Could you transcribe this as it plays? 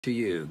To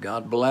you.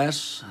 God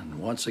bless. And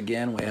once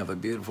again, we have a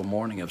beautiful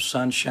morning of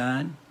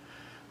sunshine.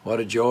 What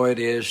a joy it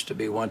is to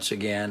be once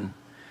again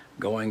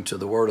going to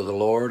the Word of the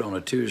Lord on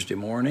a Tuesday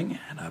morning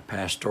and a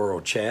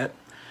pastoral chat.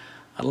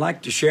 I'd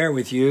like to share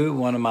with you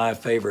one of my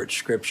favorite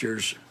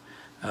scriptures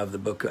of the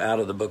book,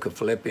 out of the book of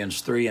Philippians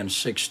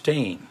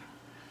 3:16,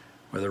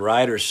 where the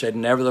writer said,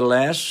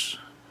 "Nevertheless,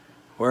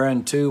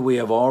 whereunto we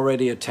have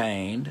already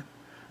attained,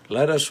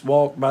 let us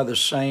walk by the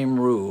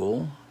same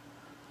rule,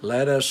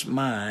 let us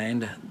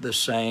mind the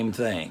same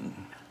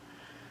thing."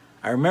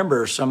 I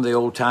remember some of the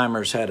old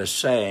timers had a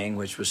saying,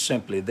 which was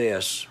simply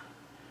this: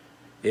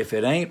 if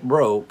it ain't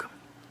broke,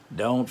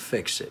 don't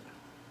fix it.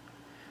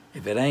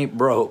 If it ain't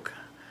broke,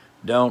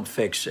 don't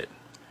fix it.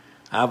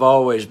 I've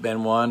always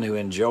been one who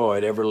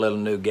enjoyed every little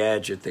new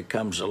gadget that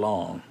comes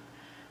along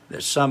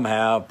that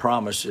somehow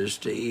promises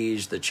to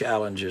ease the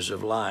challenges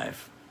of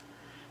life.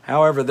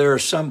 However, there are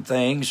some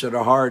things that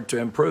are hard to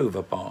improve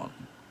upon.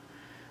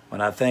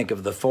 When I think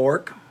of the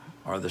fork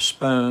or the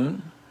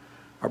spoon,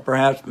 or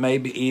perhaps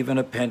maybe even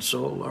a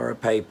pencil or a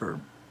paper,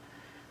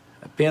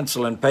 a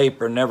pencil and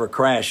paper never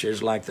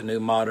crashes like the new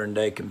modern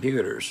day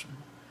computers.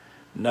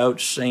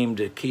 Notes seem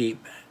to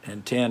keep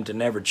and tend to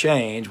never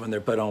change when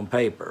they're put on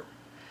paper.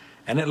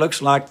 And it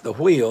looks like the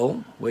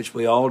wheel, which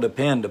we all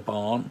depend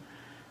upon,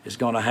 is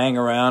going to hang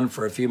around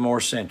for a few more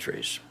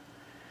centuries.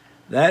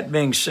 That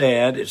being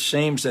said, it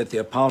seems that the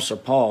Apostle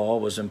Paul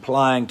was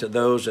implying to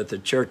those at the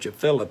church of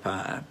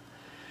Philippi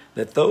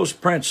that those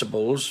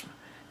principles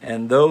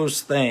and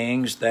those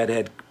things that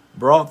had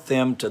brought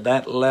them to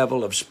that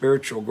level of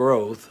spiritual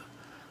growth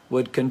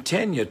would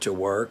continue to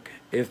work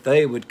if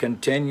they would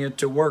continue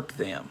to work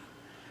them.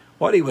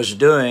 What he was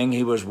doing,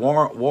 he was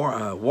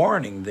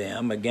warning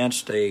them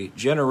against a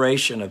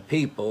generation of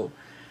people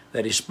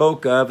that he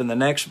spoke of in the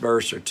next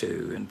verse or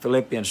two. In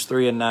Philippians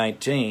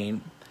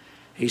 3:19,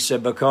 he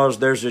said, "Because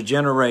there's a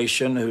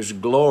generation whose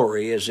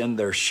glory is in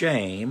their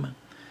shame,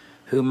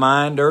 who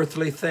mind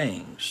earthly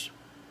things."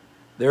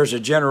 There's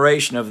a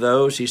generation of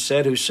those, he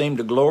said, who seem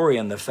to glory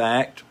in the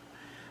fact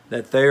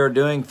that they are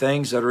doing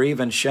things that are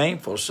even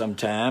shameful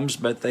sometimes,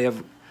 but they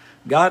have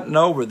gotten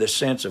over the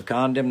sense of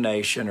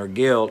condemnation or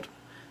guilt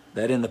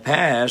that in the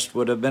past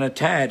would have been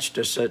attached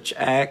to such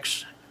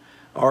acts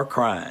or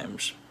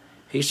crimes.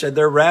 He said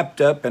they're wrapped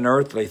up in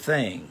earthly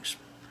things.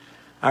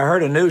 I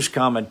heard a news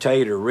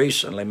commentator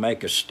recently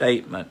make a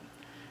statement,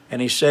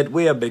 and he said,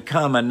 "We have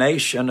become a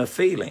nation of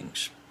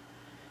feelings."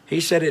 He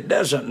said it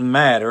doesn't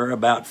matter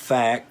about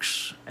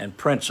facts and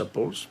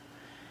principles.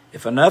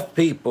 If enough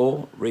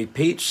people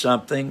repeat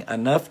something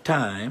enough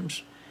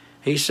times,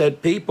 he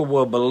said people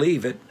will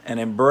believe it and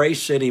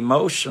embrace it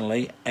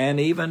emotionally and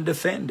even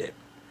defend it.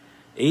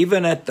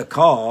 Even at the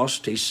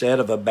cost, he said,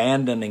 of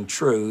abandoning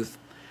truth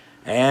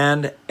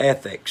and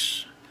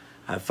ethics.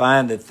 I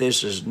find that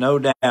this is no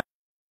doubt a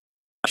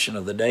reflection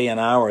of the day and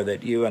hour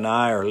that you and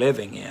I are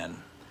living in.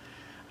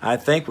 I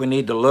think we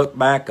need to look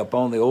back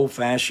upon the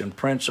old-fashioned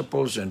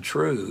principles and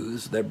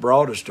truths that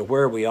brought us to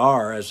where we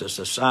are as a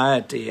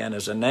society and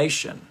as a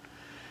nation.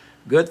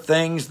 Good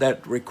things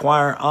that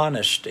require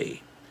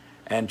honesty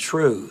and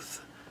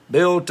truth,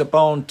 built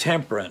upon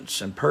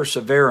temperance and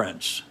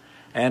perseverance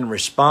and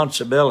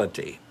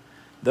responsibility.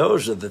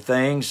 Those are the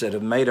things that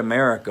have made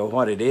America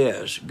what it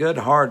is. Good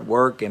hard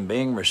work and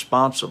being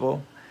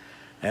responsible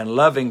and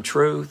loving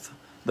truth.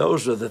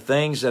 Those are the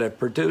things that have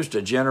produced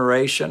a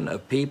generation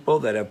of people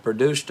that have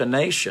produced a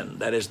nation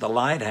that is the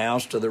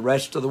lighthouse to the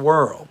rest of the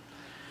world.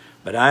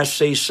 But I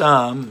see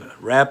some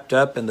wrapped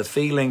up in the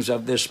feelings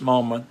of this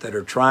moment that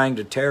are trying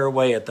to tear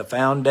away at the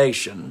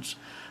foundations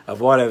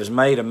of what has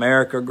made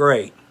America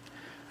great.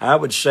 I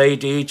would say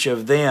to each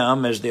of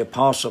them, as the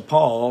Apostle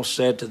Paul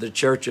said to the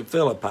church of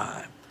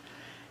Philippi,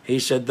 he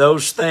said,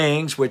 those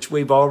things which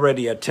we've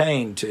already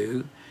attained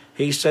to,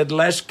 he said,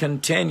 let's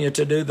continue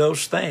to do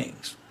those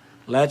things.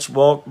 Let's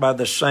walk by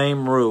the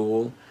same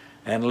rule,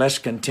 and let's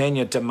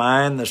continue to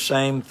mind the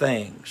same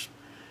things.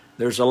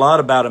 There's a lot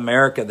about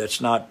America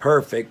that's not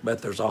perfect,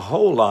 but there's a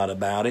whole lot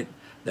about it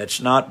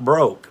that's not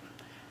broke,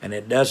 and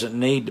it doesn't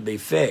need to be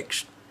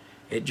fixed.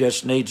 It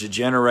just needs a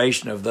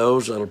generation of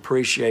those that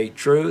appreciate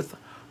truth,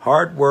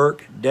 hard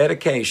work,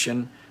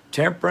 dedication,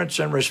 temperance,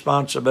 and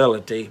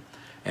responsibility,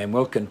 and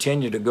we'll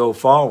continue to go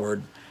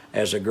forward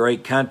as a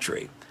great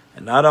country.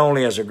 And not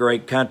only as a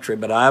great country,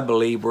 but I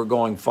believe we're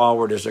going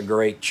forward as a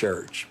great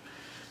church.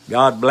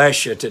 God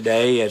bless you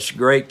today. It's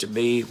great to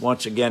be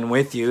once again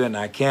with you, and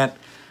I can't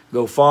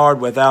go forward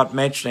without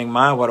mentioning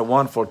what a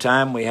wonderful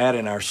time we had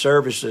in our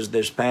services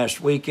this past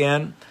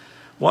weekend.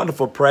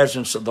 Wonderful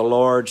presence of the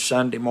Lord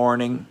Sunday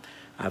morning.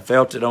 I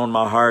felt it on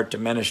my heart to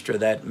minister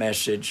that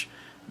message,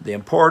 the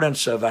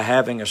importance of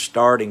having a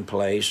starting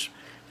place.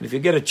 And if you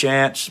get a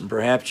chance, and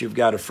perhaps you've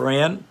got a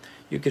friend,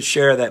 you could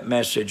share that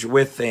message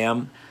with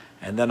them.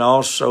 And then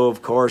also,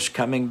 of course,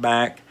 coming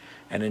back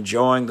and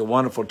enjoying the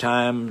wonderful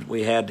time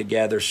we had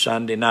together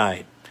Sunday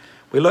night.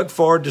 We look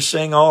forward to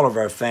seeing all of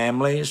our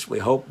families. We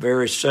hope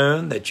very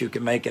soon that you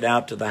can make it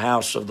out to the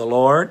house of the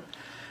Lord.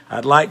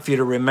 I'd like for you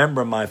to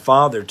remember my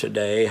father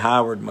today,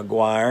 Howard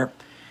McGuire.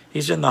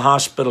 He's in the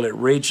hospital at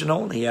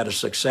Regional. He had a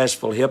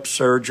successful hip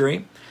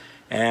surgery,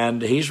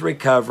 and he's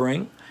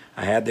recovering.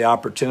 I had the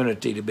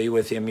opportunity to be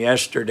with him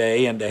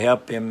yesterday and to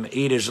help him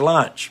eat his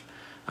lunch.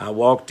 I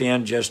walked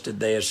in just as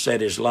they had set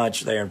his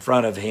lunch there in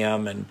front of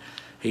him, and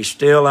he's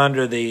still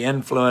under the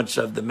influence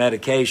of the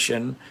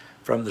medication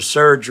from the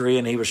surgery,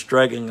 and he was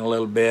struggling a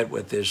little bit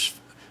with his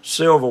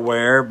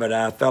silverware, but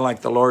I felt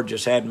like the Lord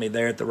just had me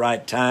there at the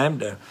right time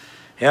to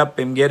help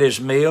him get his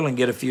meal and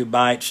get a few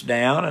bites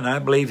down, and I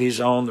believe he's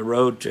on the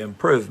road to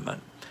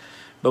improvement.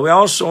 But we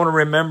also want to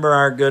remember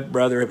our good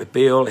brother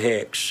Bill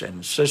Hicks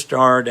and Sister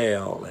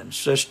Ardell and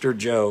Sister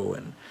Joe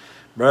and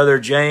Brother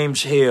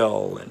James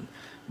Hill and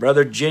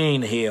Brother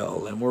Gene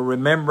Hill, and we're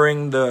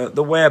remembering the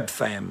Webb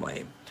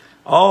family,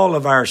 all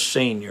of our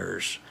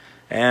seniors.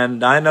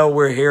 And I know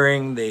we're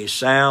hearing the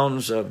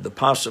sounds of the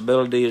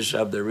possibilities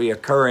of the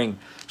reoccurring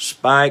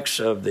spikes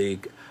of the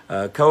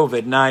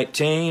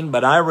COVID-19,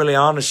 but I really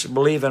honestly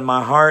believe in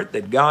my heart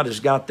that God has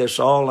got this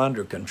all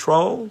under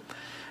control.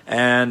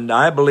 And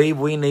I believe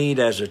we need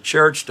as a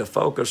church to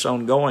focus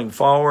on going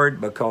forward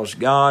because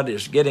God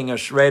is getting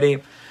us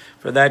ready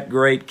for that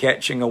great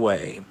catching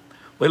away.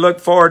 We look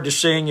forward to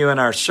seeing you in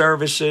our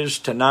services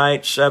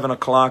tonight. 7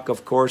 o'clock,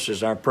 of course,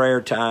 is our prayer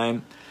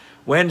time.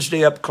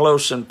 Wednesday, up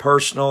close and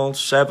personal,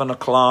 7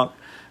 o'clock.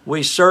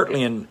 We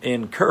certainly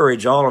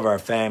encourage all of our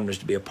families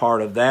to be a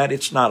part of that.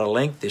 It's not a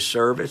lengthy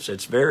service.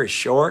 It's very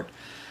short.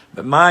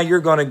 But you're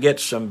going to get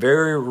some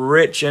very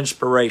rich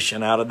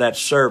inspiration out of that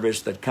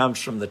service that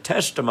comes from the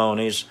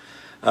testimonies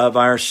of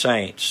our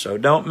saints. So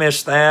don't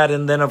miss that.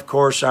 And then, of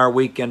course, our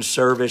weekend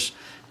service,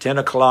 10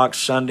 o'clock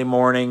Sunday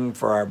morning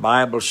for our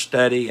Bible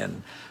study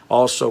and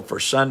also for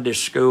Sunday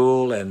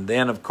school. And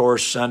then, of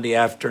course, Sunday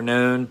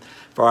afternoon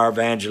for our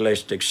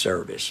evangelistic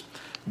service.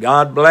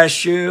 God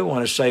bless you. I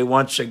want to say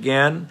once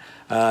again,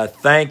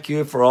 thank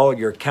you for all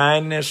your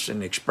kindness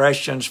and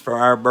expressions for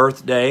our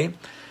birthday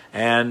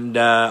and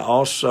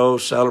also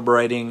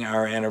celebrating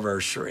our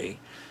anniversary.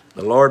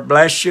 The Lord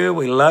bless you.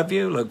 We love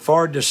you. Look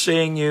forward to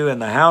seeing you in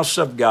the house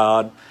of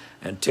God.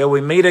 Until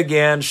we meet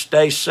again,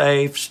 stay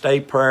safe, stay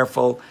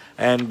prayerful,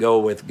 and go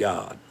with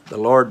God. The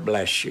Lord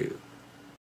bless you.